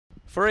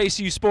For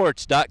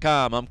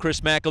ACUsports.com, I'm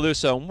Chris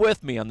Macaluso, and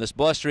with me on this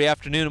blustery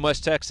afternoon in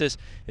West Texas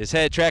is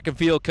head track and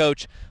field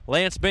coach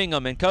Lance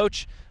Bingham. And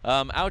Coach,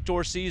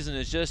 outdoor season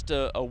is just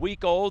a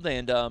week old,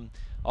 and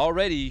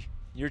already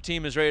your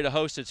team is ready to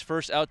host its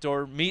first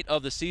outdoor meet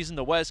of the season,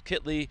 the Wes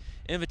Kittley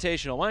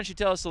Invitational. Why don't you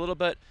tell us a little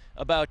bit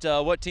about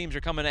what teams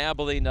are coming to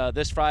Abilene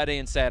this Friday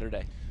and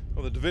Saturday?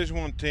 Well, the Division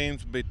I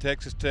teams will be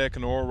Texas Tech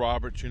and Oral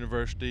Roberts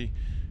University,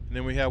 and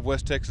then we have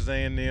West Texas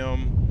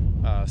A&M,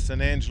 San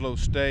Angelo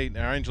State,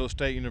 our Angelo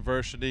State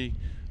University.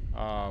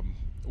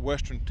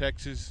 Western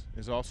Texas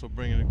is also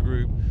bringing a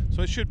group.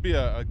 So it should be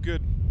a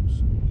good,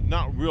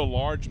 not real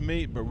large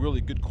meet, but really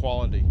good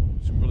quality.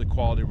 Some really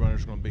quality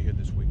runners are going to be here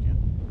this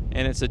weekend.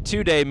 And it's a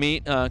two-day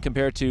meet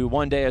compared to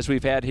one day as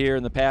we've had here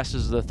in the past.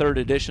 This is the third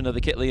edition of the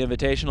Kittley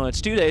Invitational.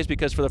 It's 2 days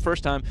because for the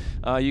first time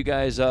you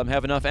guys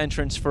have enough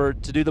entrants to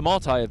do the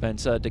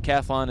multi-events,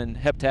 decathlon and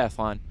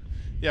heptathlon.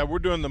 Yeah, we're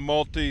doing the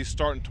multi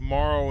starting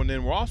tomorrow, and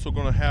then we're also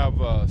going to have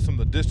some of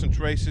the distance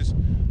races.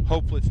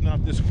 Hopefully it's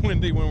not this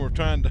windy when we're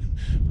trying to,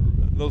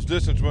 those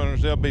distance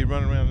runners, they'll be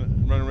running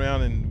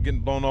around and getting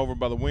blown over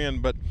by the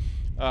wind. But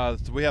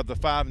so we have the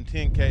 5 and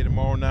 10K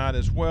tomorrow night,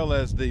 as well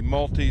as the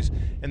multis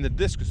and the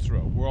discus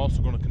throw. We're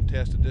also going to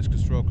contest the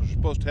discus throw because we're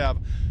supposed to have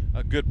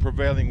a good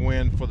prevailing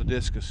wind for the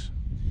discus.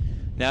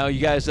 Now, you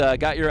guys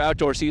got your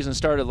outdoor season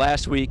started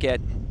last week at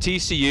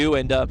TCU,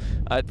 and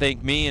I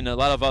think me and a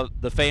lot of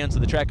the fans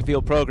of the track and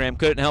field program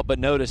couldn't help but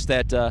notice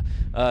that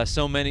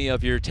so many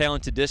of your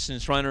talented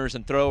distance runners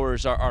and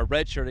throwers are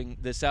redshirting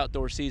this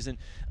outdoor season.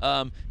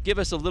 Give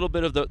us a little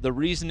bit of the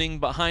reasoning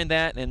behind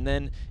that, and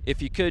then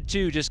if you could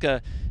too, just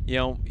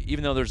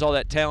even though there's all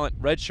that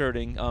talent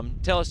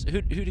redshirting, tell us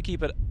who to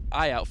keep an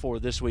eye out for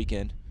this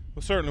weekend.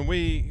 Well,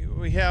 certainly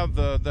we have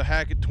the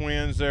Hackett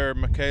twins there,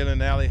 Michaela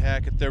and Allie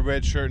Hackett. They're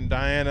redshirting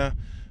Diana.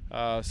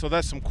 So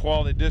that's some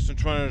quality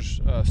distance runners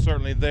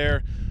certainly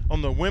there.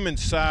 On the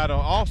women's side,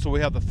 also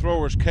we have the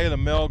throwers,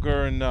 Kayla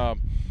Melger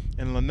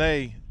and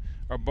Lene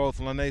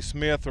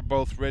Smith are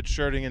both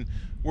redshirting, and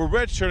we're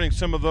redshirting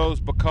some of those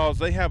because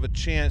they have a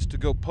chance to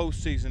go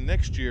postseason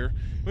next year.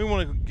 We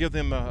want to give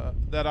them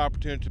that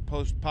opportunity to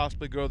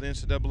possibly go to the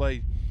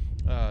NCAA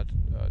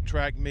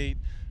track meet.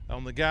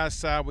 On the guys'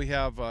 side, we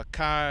have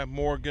Kai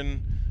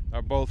Morgan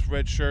are both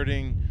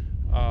redshirting.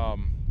 I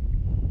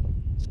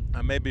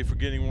may be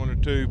forgetting one or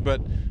two, but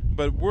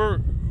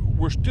we're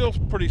still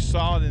pretty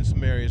solid in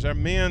some areas. Our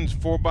men's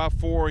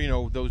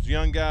 4x4, those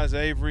young guys,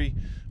 Avery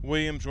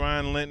Williams,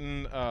 Ryan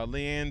Linton,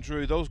 Lee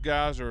Andrew, those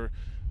guys are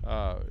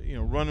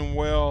running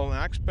well, and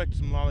I expect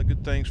a lot of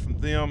good things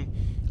from them.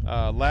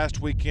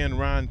 Last weekend,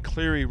 Ryan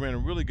Cleary ran a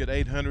really good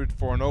 800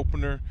 for an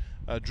opener.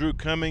 Drew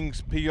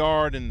Cummings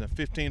PR'd in the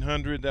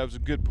 1500. That was a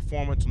good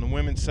performance on the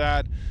women's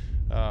side.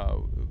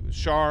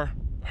 Chartia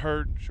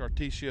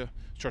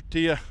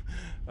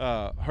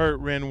Hurt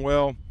ran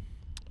well.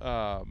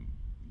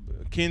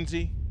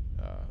 Kinsey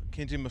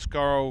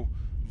Mascaro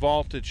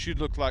vaulted. She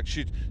looked like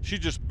she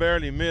just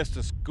barely missed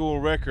a school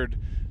record.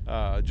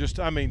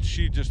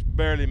 She just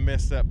barely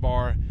missed that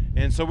bar,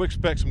 and so we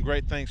expect some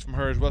great things from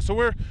her as well. So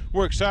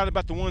we're excited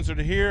about the ones that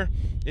are here,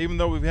 even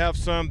though we have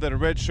some that are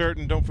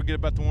redshirting. Don't forget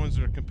about the ones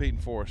that are competing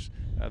for us.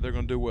 They're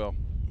going to do well.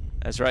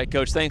 That's right,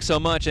 Coach. Thanks so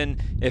much.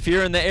 And if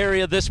you're in the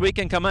area this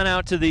weekend, come on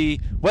out to the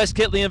Wes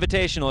Kittley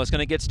Invitational. It's going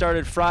to get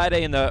started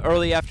Friday in the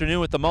early afternoon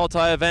with the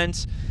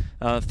multi-events,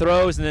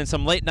 throws, and then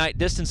some late-night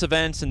distance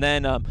events, and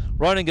then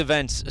running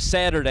events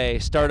Saturday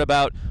start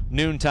about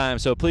noontime.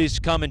 So please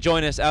come and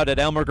join us out at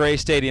Elmer Gray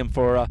Stadium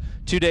for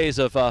 2 days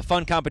of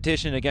fun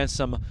competition against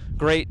some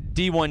great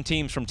D1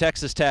 teams from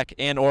Texas Tech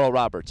and Oral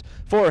Roberts.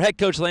 For head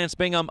coach Lance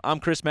Bingham, I'm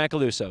Chris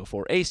Macaluso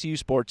for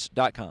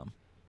ACUsports.com.